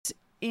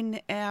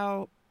in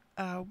our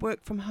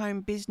work from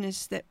home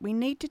business that we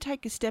need to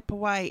take a step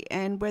away,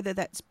 and whether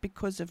that's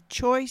because of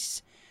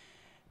choice,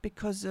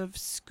 because of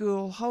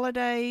school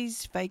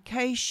holidays,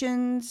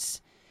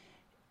 vacations,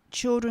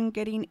 children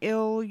getting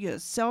ill,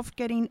 yourself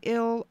getting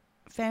ill,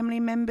 family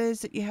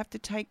members that you have to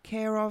take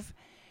care of.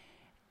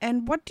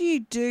 And what do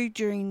you do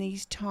during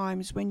these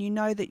times when you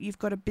know that you've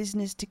got a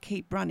business to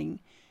keep running?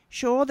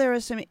 Sure, there are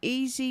some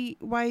easy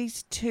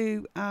ways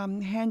to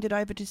hand it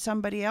over to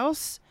somebody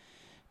else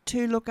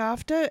to look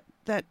after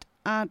that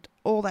aren't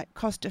all that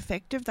cost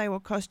effective. They will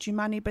cost you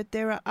money, but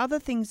there are other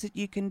things that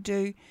you can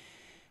do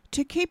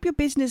to keep your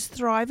business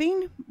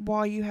thriving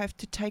while you have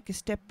to take a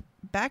step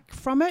back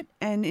from it.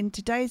 And in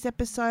today's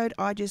episode,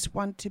 I just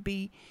want to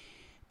be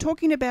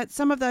talking about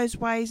some of those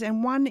ways,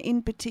 and one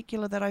in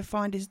particular that I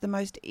find is the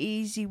most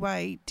easy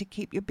way to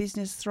keep your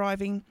business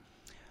thriving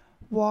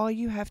while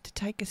you have to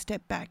take a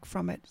step back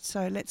from it.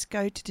 So let's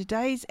go to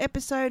today's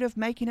episode of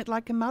Making It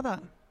Like a Mother.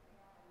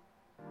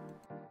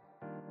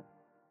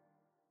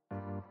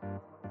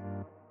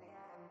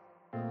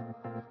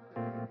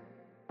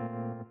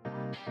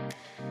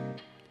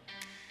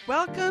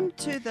 Welcome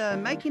to the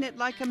Making It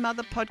Like a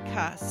Mother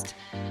podcast.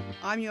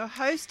 I'm your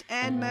host,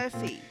 Anne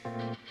Murphy.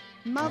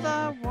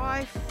 Mother,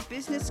 wife,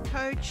 business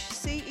coach,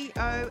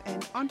 CEO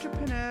and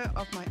entrepreneur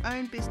of my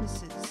own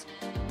businesses,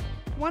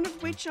 one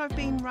of which I've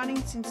been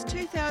running since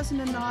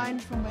 2009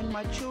 from when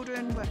my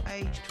children were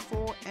aged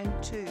 4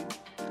 and 2.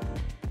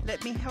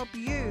 Let me help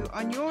you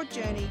on your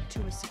journey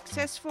to a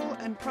successful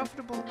and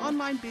profitable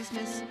online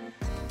business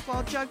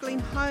while juggling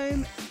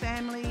home,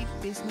 family,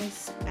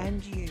 business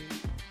and you.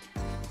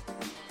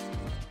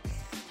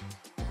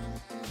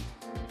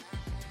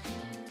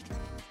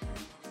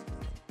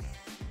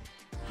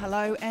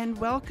 Hello and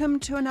welcome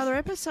to another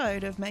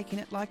episode of Making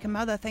It Like a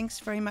Mother. Thanks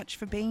very much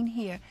for being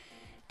here.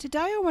 Today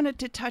I wanted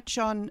to touch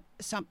on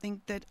something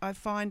that I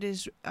find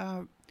is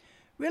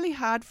really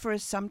hard for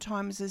us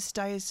sometimes as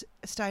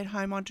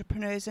stay-at-home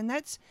entrepreneurs, and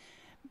that's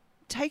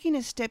taking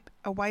a step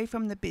away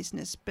from the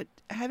business but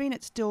having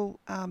it still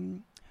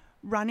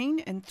running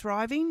and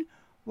thriving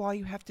while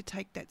you have to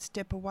take that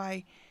step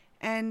away.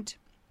 And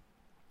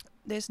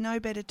there's no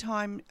better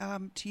time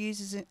to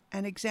use as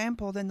an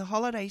example than the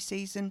holiday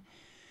season.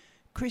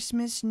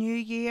 Christmas, New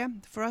Year.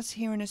 For us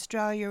here in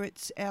Australia,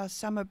 it's our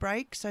summer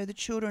break, so the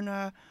children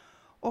are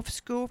off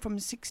school from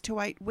 6 to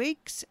 8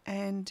 weeks,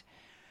 and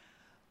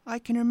I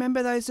can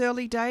remember those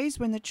early days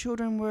when the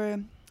children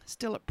were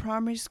still at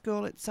primary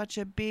school. It's such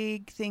a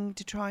big thing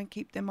to try and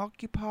keep them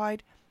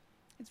occupied.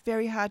 It's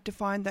very hard to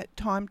find that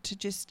time to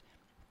just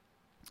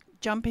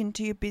jump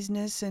into your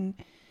business and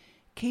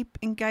keep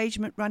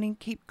engagement running,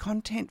 keep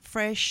content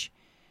fresh,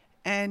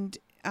 and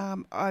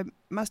I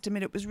must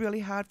admit it was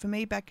really hard for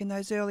me back in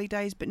those early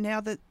days, but now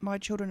that my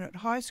children are at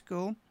high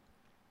school,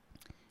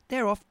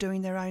 they're off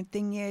doing their own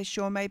thing. Yeah,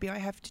 sure, maybe I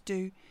have to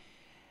do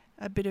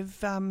a bit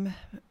of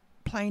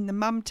playing the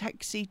mum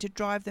taxi to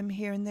drive them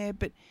here and there,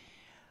 but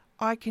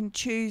I can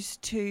choose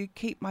to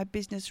keep my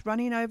business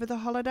running over the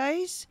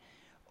holidays,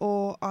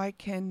 or I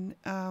can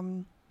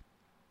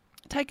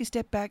take a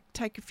step back,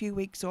 take a few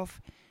weeks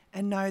off,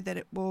 and know that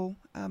it will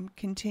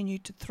continue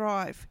to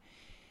thrive.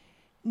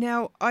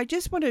 Now, I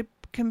just want to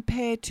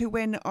compare to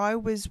when I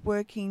was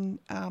working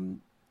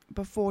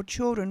before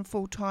children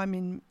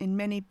full-time in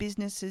many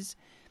businesses.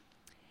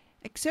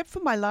 Except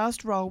for my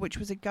last role, which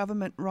was a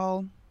government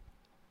role,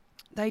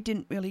 they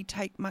didn't really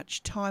take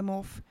much time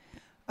off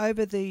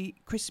over the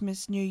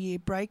Christmas, New Year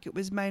break. It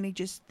was mainly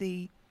just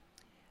the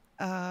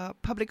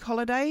public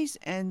holidays,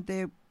 and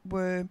there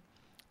were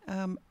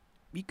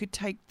you could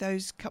take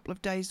those couple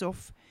of days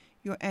off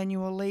your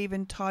annual leave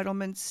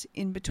entitlements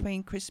in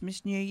between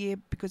Christmas, New Year,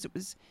 because it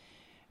was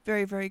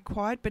very, very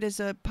quiet. But as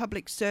a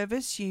public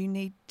service, you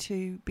need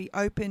to be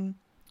open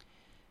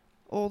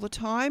all the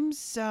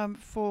times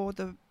for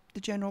the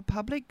general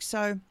public.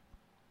 So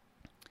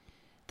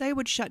they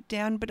would shut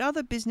down. But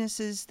other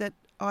businesses that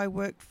I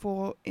worked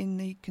for in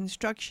the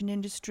construction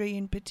industry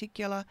in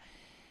particular,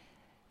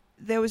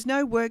 there was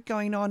no work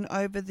going on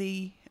over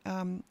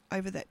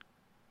that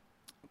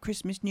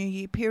Christmas, New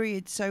Year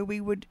period. So we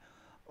would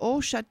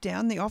all shut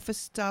down, the office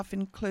staff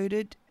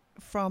included,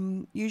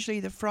 from usually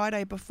the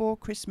Friday before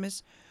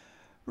Christmas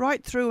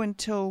right through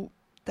until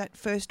that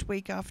first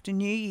week after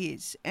New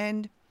Year's.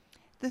 And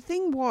the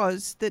thing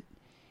was that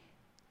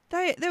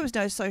there was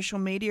no social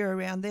media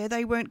around there.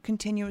 They weren't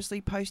continuously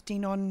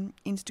posting on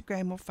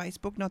Instagram or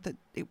Facebook, not that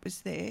it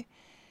was there.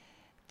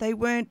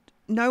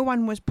 No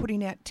one was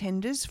putting out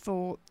tenders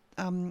for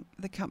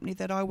the company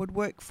that I would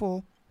work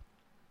for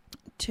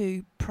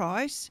to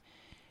price.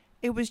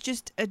 It was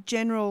just a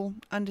general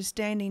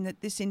understanding that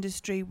this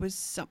industry was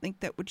something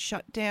that would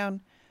shut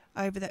down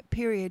over that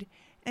period.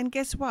 And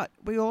guess what?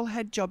 We all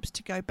had jobs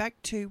to go back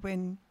to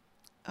when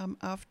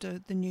after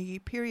the New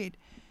Year period.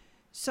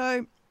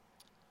 So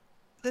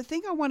the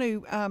thing I want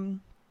to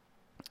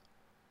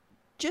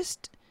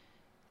just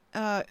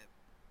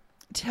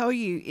tell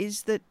you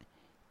is that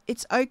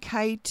it's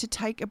okay to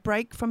take a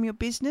break from your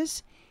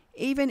business,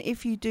 even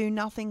if you do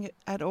nothing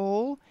at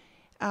all.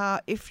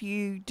 If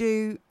you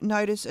do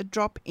notice a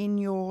drop in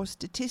your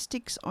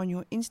statistics on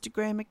your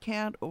Instagram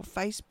account or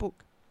Facebook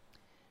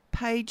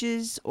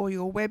pages or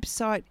your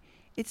website,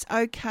 it's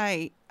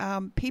okay.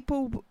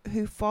 People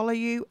who follow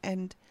you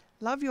and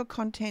love your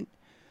content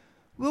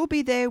will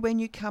be there when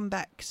you come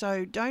back,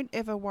 so don't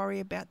ever worry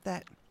about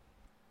that.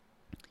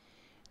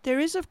 There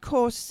is, of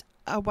course,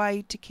 a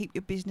way to keep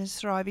your business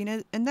thriving,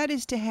 and that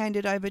is to hand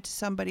it over to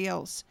somebody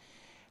else.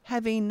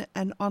 Having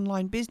an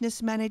online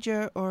business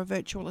manager or a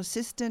virtual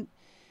assistant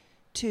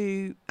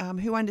who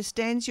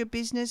understands your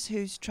business,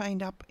 who's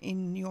trained up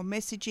in your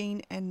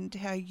messaging and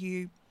how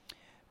you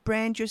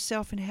brand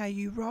yourself and how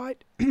you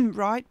write.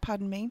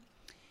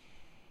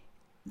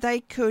 They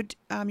could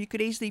you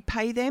could easily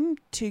pay them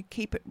to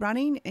keep it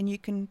running, and you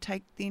can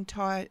take the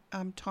entire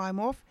time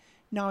off,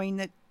 knowing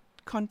that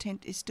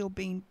content is still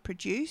being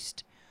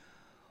produced.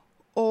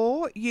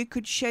 Or you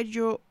could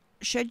schedule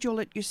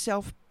it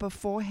yourself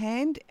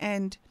beforehand,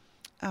 and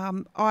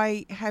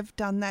I have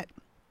done that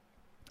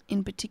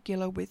in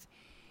particular with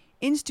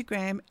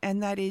Instagram,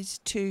 and that is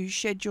to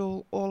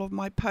schedule all of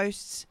my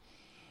posts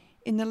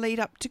in the lead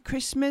up to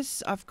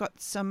Christmas. I've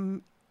got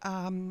some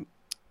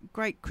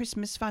great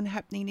Christmas fun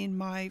happening in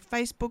my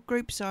Facebook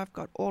group, so I've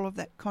got all of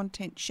that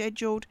content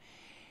scheduled.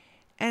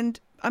 And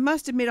I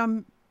must admit,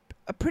 I'm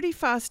a pretty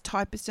fast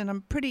typist and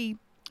I'm pretty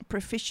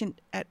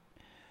proficient at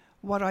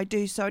what I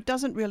do, so it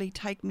doesn't really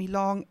take me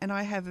long, and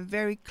I have a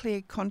very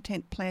clear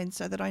content plan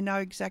so that I know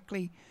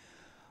exactly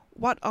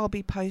what I'll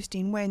be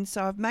posting when.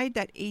 So I've made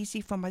that easy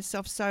for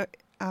myself. So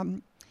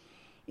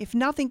if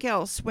nothing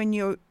else, when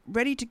you're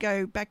ready to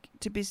go back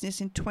to business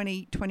in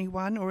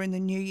 2021 or in the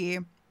new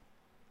year,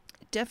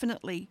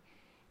 definitely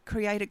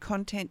create a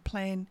content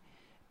plan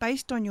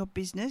based on your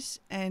business,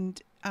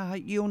 and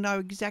you'll know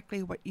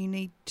exactly what you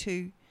need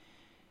to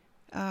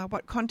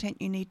what content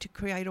you need to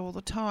create all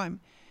the time.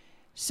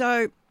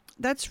 So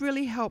that's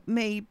really helped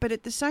me, but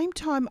at the same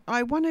time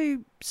I want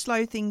to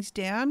slow things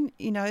down.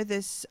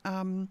 There's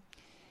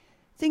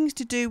things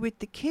to do with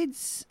the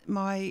kids.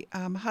 My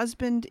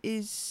husband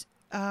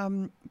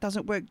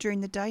doesn't work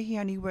during the day. He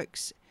only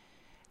works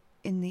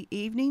in the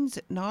evenings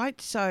at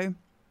night, so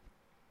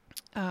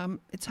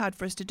it's hard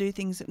for us to do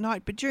things at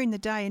night. But during the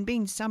day, and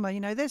being summer,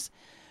 there's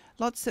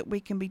lots that we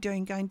can be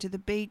doing, going to the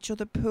beach or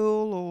the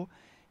pool or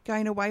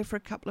going away for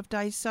a couple of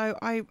days. So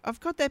I've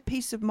got that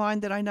peace of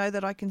mind that I know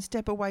that I can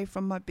step away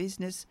from my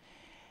business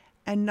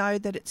and know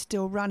that it's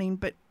still running.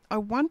 But I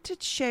want to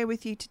share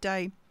with you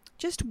today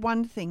just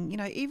one thing.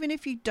 Even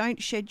if you don't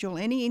schedule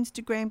any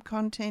Instagram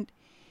content,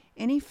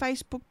 any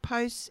Facebook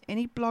posts,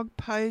 any blog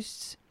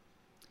posts,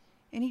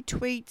 any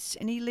tweets,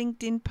 any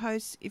LinkedIn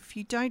posts, if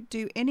you don't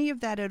do any of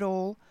that at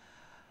all,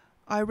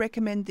 I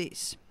recommend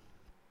this.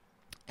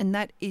 And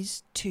that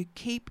is to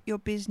keep your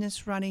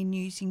business running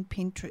using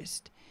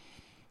Pinterest.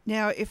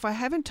 Now, if I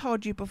haven't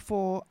told you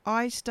before,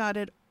 I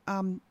started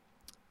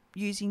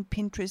using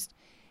Pinterest,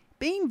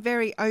 being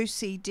very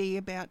OCD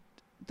about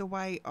the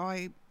way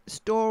I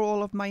store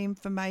all of my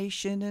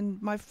information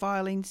and my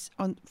filing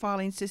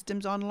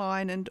systems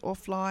online and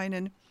offline,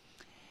 and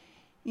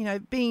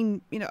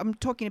I'm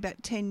talking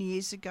about 10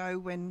 years ago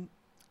when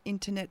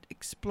Internet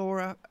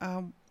Explorer,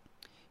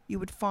 you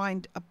would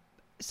find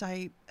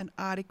an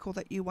article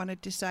that you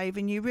wanted to save,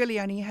 and you really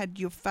only had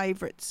your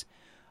favorites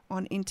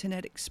on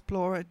Internet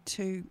Explorer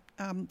to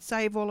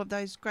save all of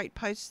those great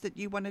posts that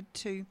you wanted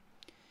to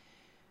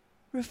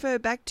refer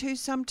back to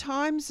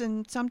sometimes.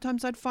 And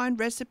sometimes I'd find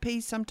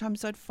recipes,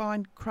 sometimes I'd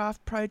find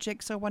craft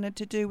projects I wanted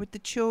to do with the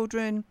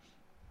children,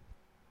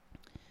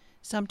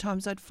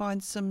 sometimes I'd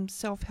find some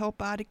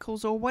self-help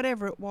articles or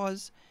whatever it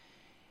was,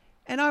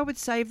 and I would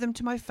save them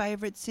to my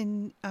favorites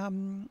in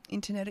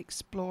Internet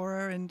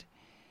Explorer. And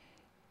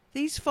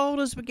these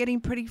folders were getting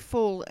pretty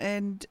full,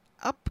 and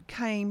up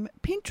came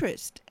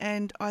Pinterest,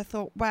 and I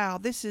thought, wow,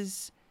 this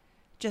is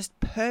just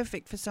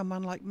perfect for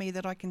someone like me,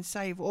 that I can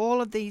save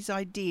all of these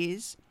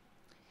ideas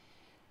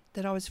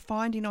that I was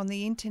finding on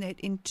the internet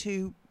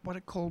into what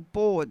are called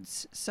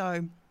boards.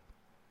 So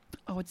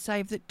I would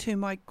save it to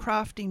my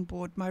crafting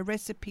board, my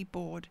recipe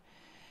board,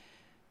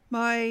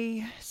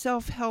 my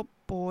self-help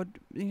board,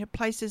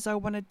 places I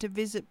wanted to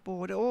visit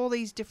board, all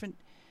these different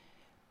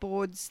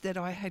boards that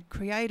I had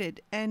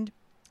created. And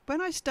when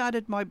I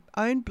started my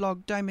own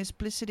blog,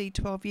 Domesplicity,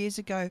 12 years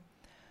ago,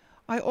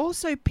 I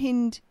also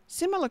pinned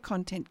similar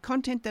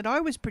content that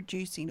I was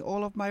producing,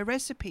 all of my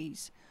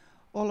recipes,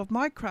 all of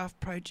my craft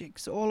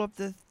projects, all of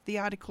the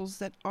articles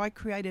that I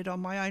created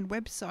on my own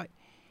website.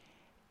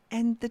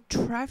 And the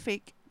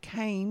traffic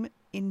came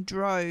in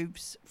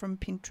droves from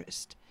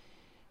Pinterest.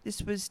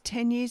 This was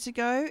 10 years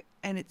ago,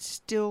 and it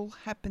still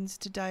happens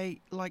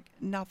today, like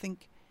nothing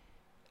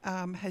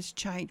has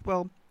changed.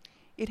 Well,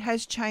 it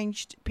has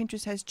changed.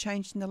 Pinterest has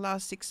changed in the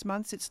last 6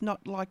 months. It's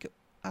not like it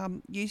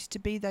used to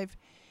be. They've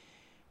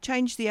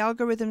changed the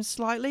algorithm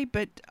slightly,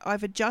 but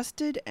I've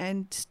adjusted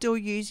and still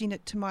using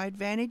it to my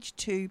advantage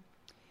to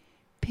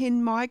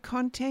pin my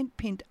content,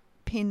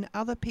 pin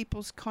other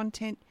people's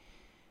content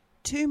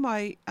to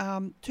my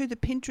to the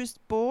Pinterest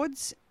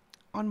boards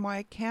on my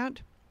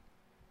account.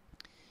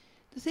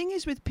 The thing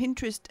is with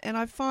Pinterest, and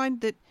I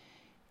find that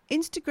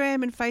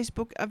Instagram and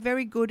Facebook are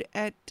very good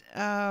at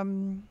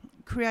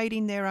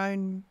creating their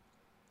own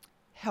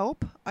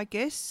help, I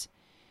guess.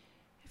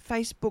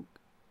 Facebook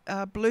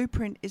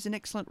Blueprint is an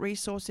excellent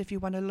resource if you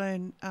want to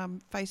learn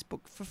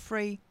Facebook for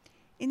free.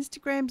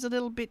 Instagram's a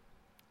little bit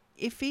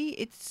iffy.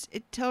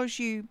 It tells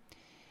you,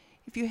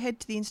 if you head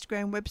to the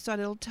Instagram website,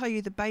 it'll tell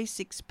you the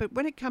basics. But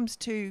when it comes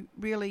to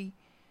really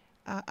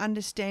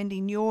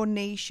understanding your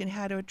niche and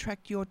how to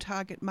attract your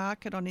target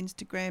market on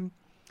Instagram,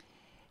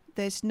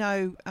 there's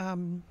no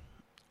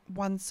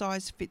one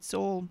size fits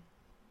all.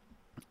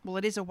 Well,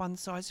 it is a one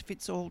size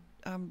fits all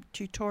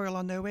tutorial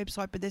on their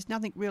website, but there's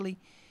nothing really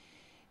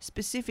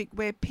specific.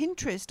 Where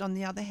Pinterest, on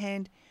the other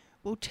hand,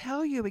 will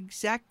tell you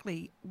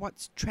exactly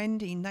what's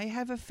trending. They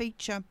have a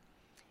feature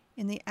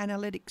in the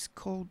analytics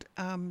called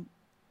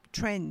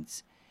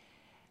Trends,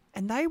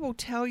 and they will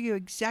tell you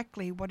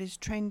exactly what is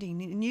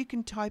trending, and you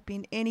can type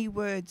in any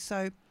word.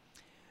 So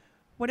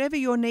whatever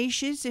your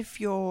niche is, if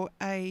you're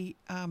a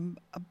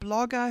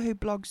blogger who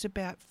blogs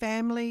about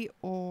family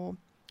or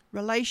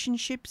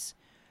relationships,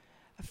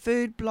 a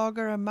food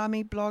blogger, a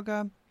mummy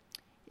blogger,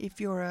 if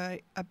you're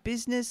a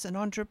business, an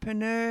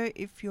entrepreneur,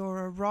 if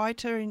you're a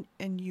writer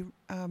and you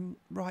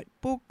write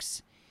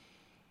books,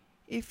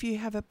 if you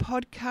have a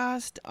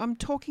podcast, I'm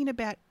talking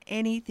about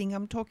anything.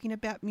 I'm talking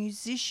about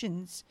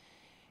musicians,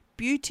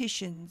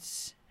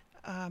 beauticians,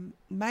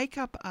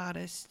 makeup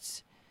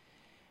artists.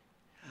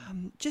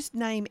 Just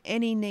name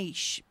any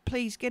niche.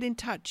 Please get in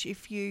touch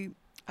if you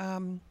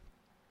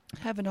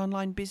have an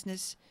online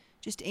business.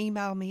 Just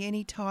email me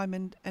anytime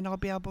and I'll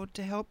be able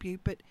to help you.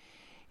 But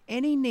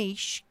any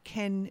niche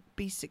can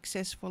be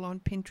successful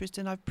on Pinterest,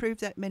 and I've proved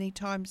that many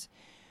times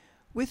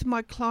with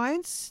my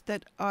clients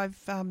that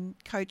I've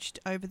coached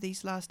over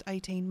these last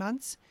 18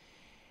 months.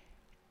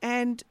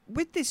 And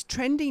with this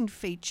trending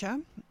feature,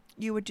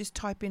 you would just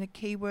type in a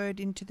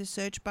keyword into the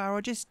search bar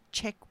or just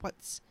check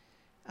what's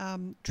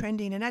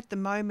trending. And at the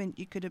moment,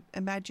 you could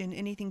imagine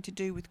anything to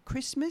do with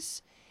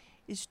Christmas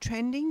is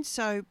trending.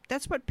 So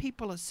that's what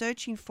people are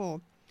searching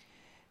for.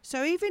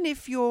 So even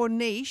if your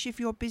niche, if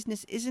your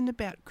business isn't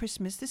about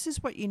Christmas, this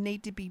is what you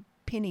need to be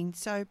pinning.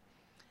 So,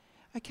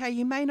 okay,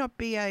 you may not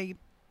be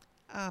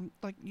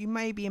you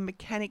may be a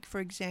mechanic, for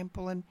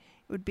example, and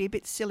it would be a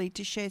bit silly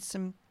to share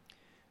some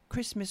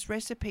Christmas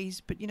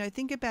recipes, but,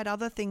 think about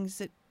other things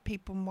that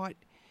people might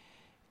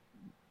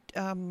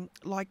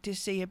like to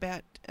see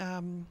about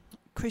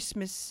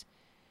Christmas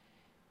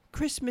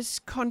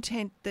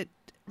content that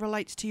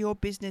relates to your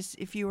business.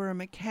 If you were a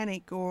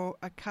mechanic or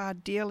a car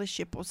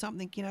dealership or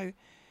something,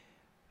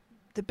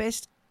 the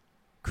best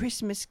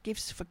Christmas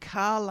gifts for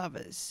car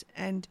lovers.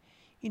 And,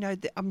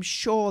 I'm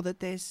sure that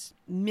there's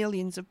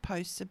millions of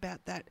posts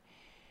about that.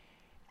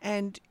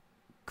 And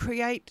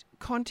create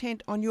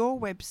content on your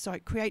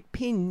website, create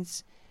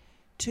pins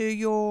to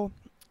your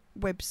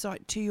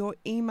website, to your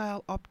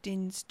email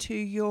opt-ins, to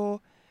your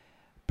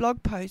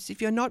blog posts.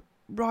 If you're not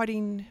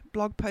writing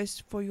blog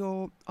posts for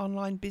your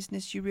online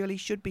business, you really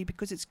should be,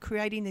 because it's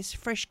creating this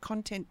fresh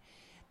content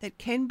that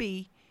can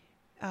be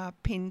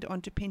pinned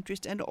onto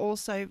Pinterest and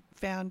also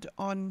found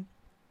on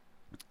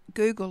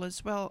Google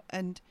as well.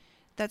 And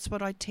that's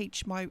what I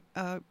teach my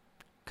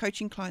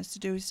coaching clients to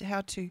do, is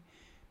how to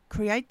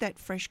create that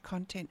fresh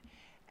content.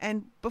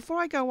 And before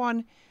I go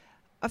on,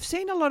 I've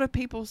seen a lot of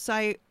people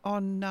say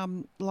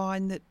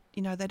online that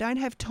they don't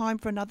have time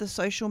for another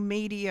social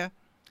media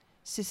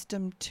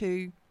system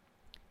to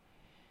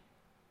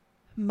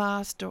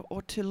master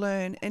or to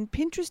learn. And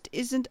Pinterest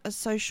isn't a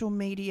social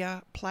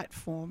media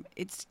platform.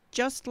 It's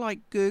just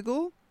like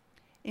Google.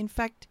 In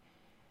fact,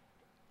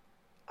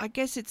 I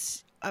guess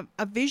it's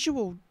a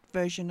visual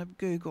version of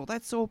Google.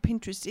 That's all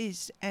Pinterest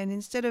is. And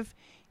instead of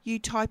you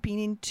typing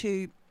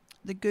into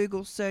the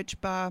Google search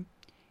bar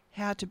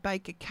how to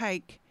bake a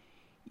cake,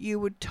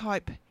 you could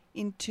type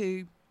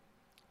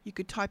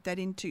that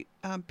into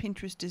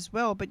Pinterest as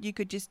well, but you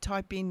could just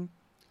type in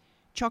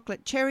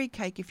chocolate cherry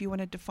cake if you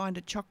wanted to find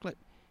a chocolate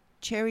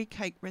cherry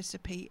cake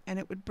recipe, and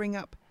it would bring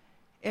up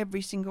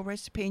every single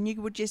recipe, and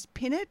you would just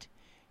pin it.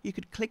 You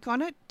could click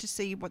on it to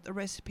see what the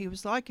recipe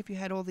was like, if you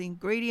had all the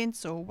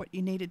ingredients or what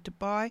you needed to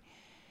buy.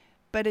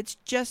 But it's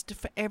just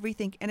for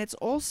everything, and it's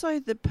also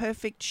the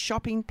perfect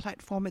shopping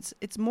platform.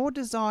 It's more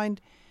designed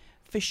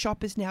for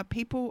shoppers now.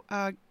 People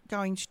are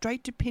going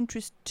straight to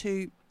Pinterest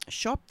to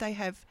shop. They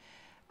have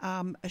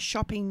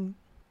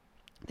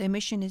their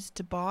mission is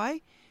to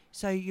buy.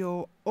 So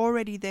you're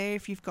already there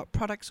if you've got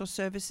products or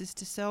services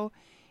to sell.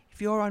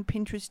 If you're on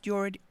Pinterest,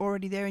 you're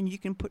already there, and you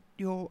can put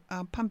your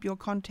pump your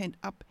content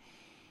up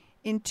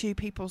into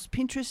people's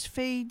Pinterest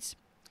feeds.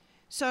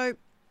 So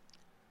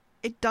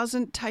it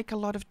doesn't take a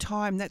lot of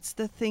time. That's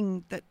the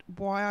thing,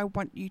 why I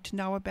want you to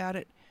know about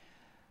it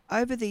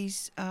over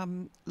these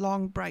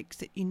long breaks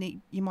that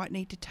you might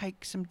need to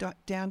take some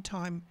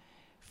downtime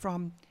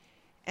from.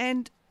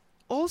 And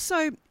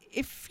also,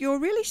 if you're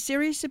really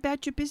serious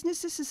about your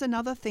business, this is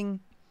another thing.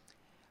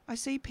 I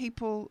see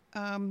people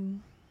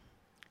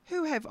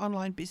who have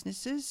online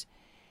businesses,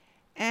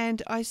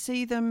 and I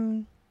see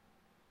them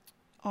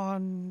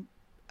on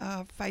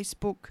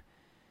Facebook,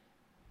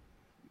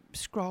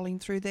 scrolling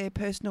through their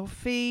personal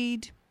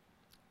feed,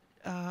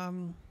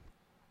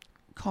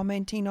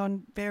 commenting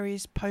on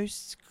various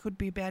posts, could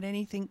be about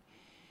anything.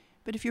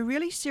 But if you're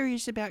really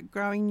serious about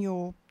growing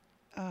your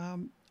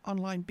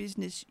online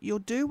business, you'll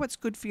do what's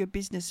good for your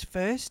business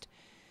first.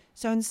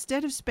 So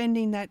instead of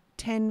spending that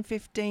 10,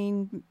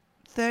 15,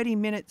 30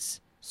 minutes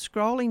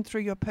scrolling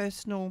through your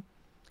personal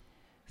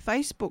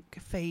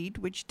Facebook feed,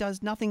 which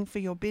does nothing for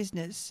your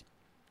business,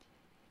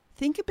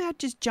 think about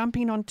just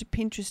jumping onto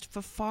Pinterest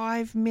for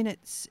 5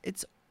 minutes.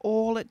 It's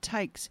all it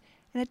takes.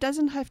 And it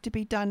doesn't have to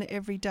be done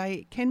every day.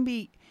 It can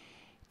be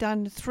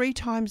done 3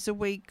 times a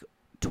week,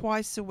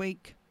 twice a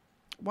week,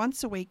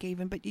 once a week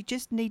even, but you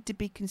just need to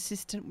be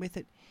consistent with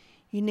it.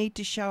 You need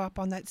to show up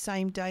on that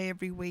same day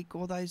every week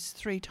or those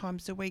 3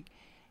 times a week.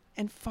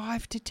 And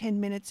 5 to 10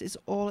 minutes is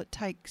all it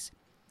takes.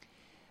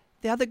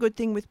 The other good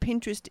thing with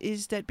Pinterest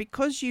is that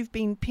because you've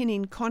been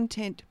pinning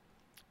content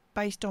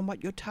based on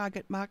what your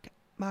target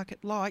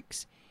market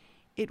likes,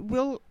 it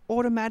will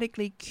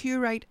automatically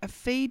curate a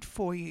feed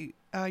for you,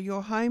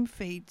 your home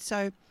feed.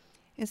 So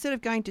instead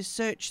of going to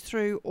search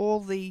through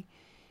all the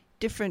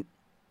different,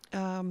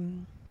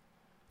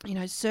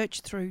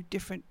 search through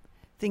different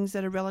things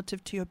that are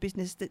relative to your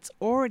business, that's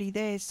already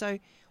there. So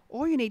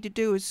all you need to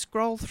do is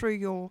scroll through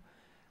your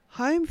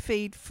home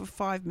feed for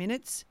 5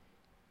 minutes,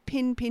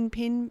 pin,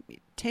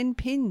 10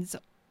 pins,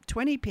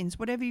 20 pins,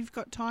 whatever you've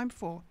got time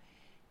for,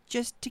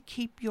 just to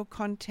keep your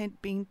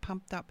content being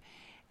pumped up.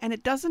 And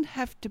it doesn't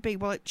have to be,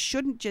 it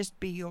shouldn't just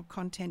be your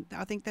content.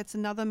 I think that's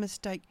another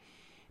mistake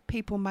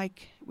people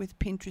make with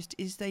Pinterest,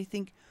 is they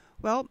think,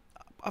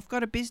 I've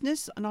got a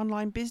business, an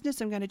online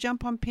business, I'm going to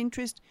jump on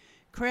Pinterest,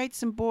 create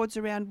some boards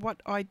around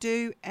what I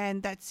do,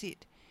 and that's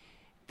it.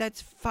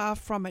 That's far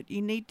from it.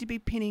 You need to be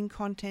pinning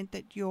content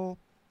that your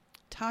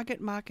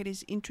target market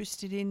is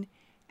interested in,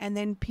 and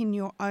then pin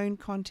your own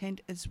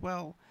content as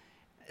well,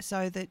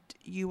 so that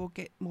you will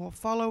get more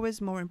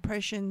followers, more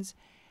impressions,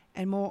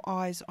 and more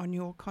eyes on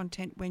your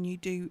content when you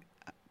do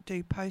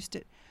post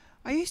it.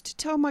 I used to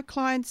tell my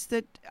clients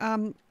that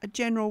a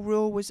general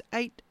rule was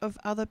 8 of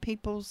other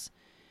people's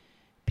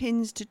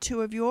pins to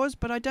 2 of yours,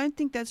 but I don't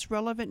think that's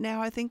relevant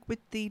now. I think with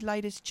the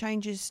latest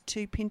changes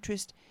to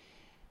Pinterest,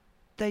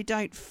 they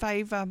don't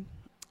favour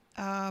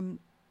that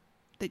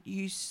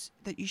you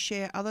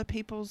share other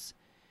people's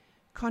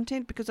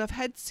content, because I've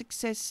had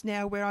success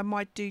now where I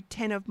might do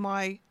 10 of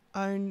my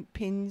own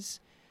pins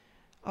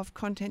of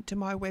content to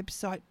my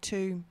website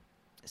to,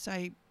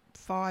 say,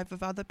 5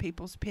 of other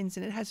people's pins,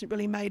 and it hasn't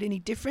really made any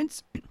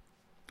difference.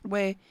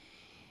 Where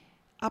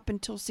up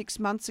until 6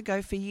 months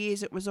ago, for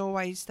years, it was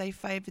always they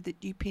favoured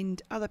that you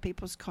pinned other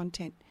people's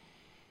content.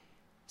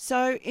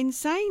 So in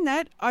saying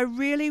that, I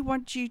really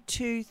want you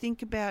to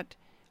think about,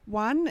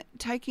 1,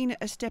 taking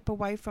a step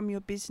away from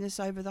your business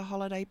over the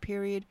holiday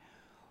period,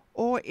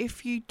 or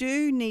if you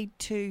do need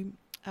to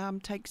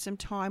take some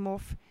time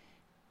off,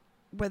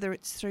 whether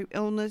it's through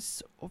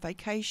illness or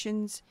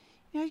vacations.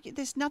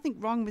 There's nothing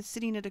wrong with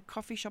sitting at a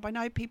coffee shop. I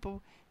know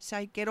people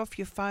say get off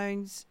your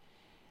phones.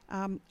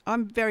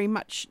 I'm very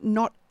much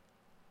not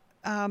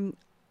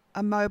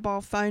a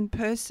mobile phone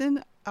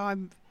person.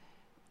 I'm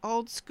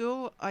old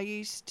school. I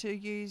used to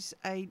use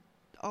a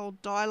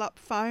old dial-up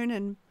phone,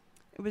 and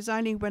it was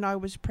only when I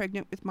was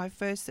pregnant with my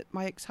first that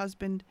my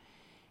ex-husband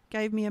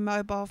gave me a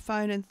mobile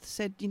phone and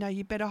said,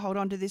 you better hold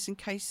on to this in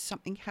case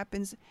something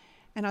happens.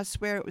 And I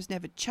swear it was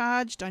never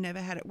charged. I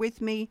never had it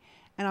with me,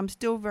 and I'm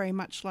still very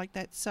much like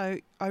that. So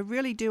I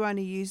really do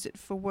only use it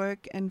for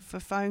work and for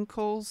phone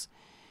calls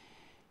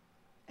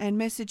and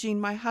messaging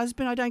my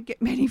husband. I don't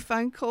get many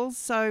phone calls,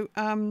 so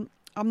I'm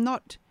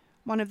not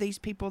one of these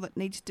people that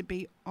needs to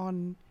be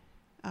on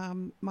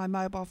my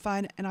mobile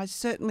phone, and I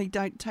certainly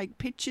don't take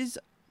pictures.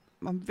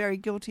 I'm very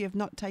guilty of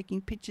not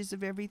taking pictures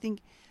of everything,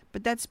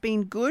 but that's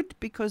been good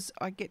because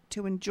I get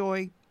to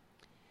enjoy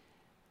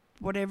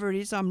whatever it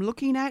is I'm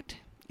looking at.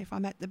 If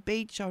I'm at the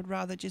beach, I would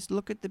rather just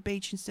look at the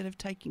beach instead of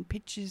taking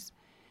pictures.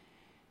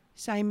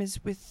 Same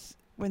as with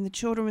when the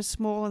children were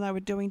small and they were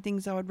doing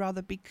things, I would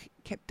rather be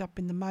kept up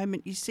in the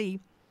moment. You see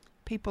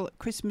people at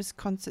Christmas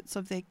concerts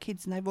of their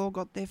kids and they've all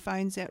got their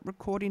phones out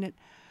recording it.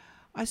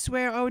 I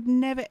swear I would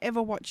never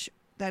ever watch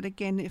that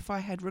again if I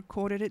had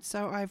recorded it.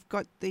 So I've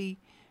got the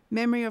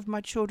memory of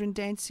my children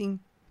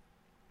dancing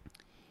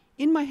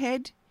in my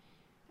head,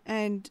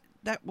 and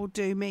that will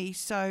do me.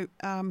 So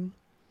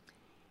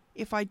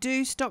if I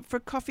do stop for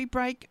a coffee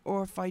break,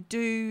 or if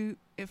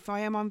I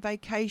am on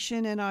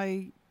vacation and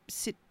I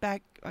sit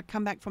back, I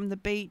come back from the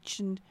beach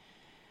and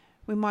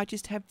we might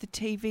just have the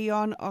TV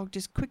on, I'll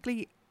just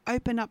quickly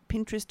open up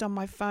Pinterest on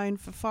my phone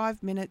for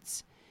 5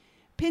 minutes,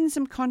 pin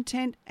some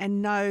content,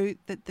 and know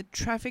that the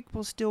traffic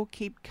will still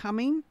keep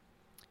coming.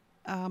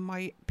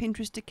 My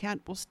Pinterest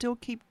account will still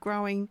keep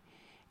growing,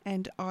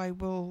 and I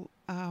will,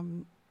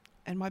 and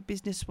my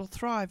business will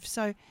thrive.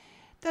 So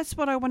that's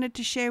what I wanted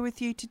to share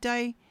with you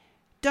today.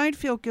 Don't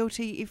feel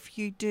guilty if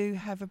you do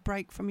have a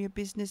break from your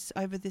business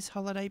over this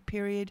holiday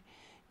period.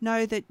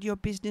 Know that your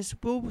business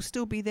will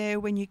still be there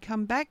when you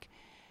come back,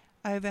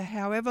 over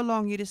however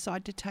long you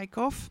decide to take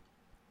off.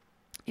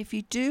 If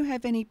you do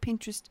have any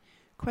Pinterest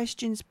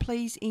questions,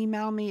 please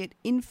email me at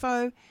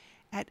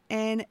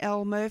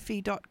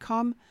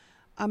info@annlmurphy.com.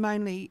 I'm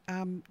only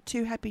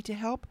too happy to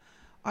help.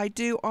 I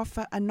do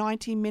offer a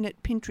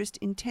 90-minute Pinterest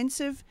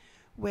intensive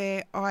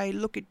where I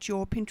look at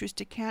your Pinterest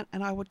account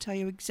and I will tell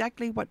you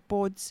exactly what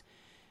boards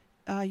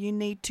you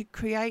need to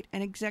create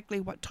and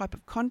exactly what type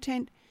of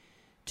content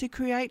to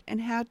create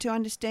and how to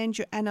understand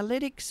your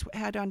analytics,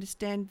 how to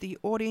understand the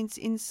audience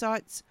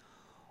insights,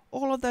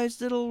 all of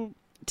those little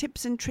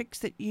tips and tricks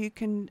that you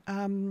can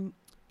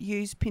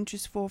use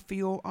Pinterest for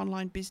your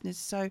online business.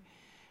 So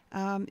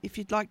if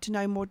you'd like to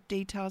know more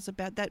details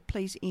about that,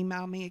 please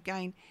email me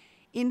again,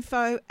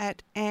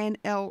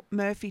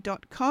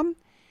 info@annlmurphy.com.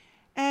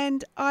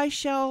 And I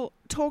shall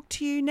talk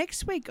to you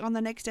next week on the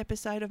next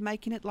episode of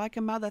Making It Like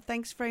a Mother.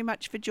 Thanks very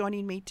much for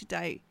joining me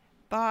today.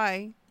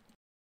 Bye.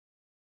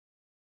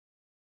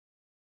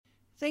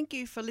 Thank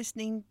you for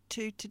listening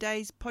to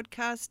today's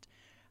podcast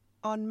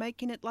on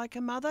Making It Like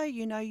a Mother.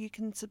 You know you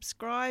can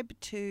subscribe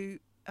to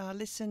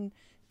listen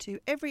to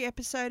every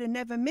episode and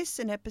never miss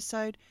an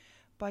episode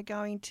by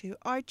going to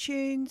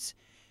iTunes,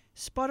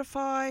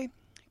 Spotify,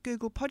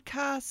 Google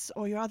Podcasts,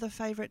 or your other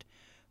favourite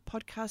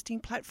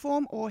podcasting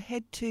platform, or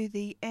head to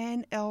the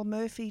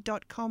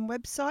annlmurphy.com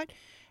website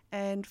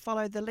and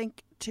follow the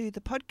link to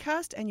the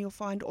podcast and you'll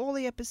find all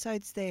the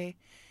episodes there.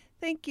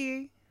 Thank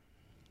you.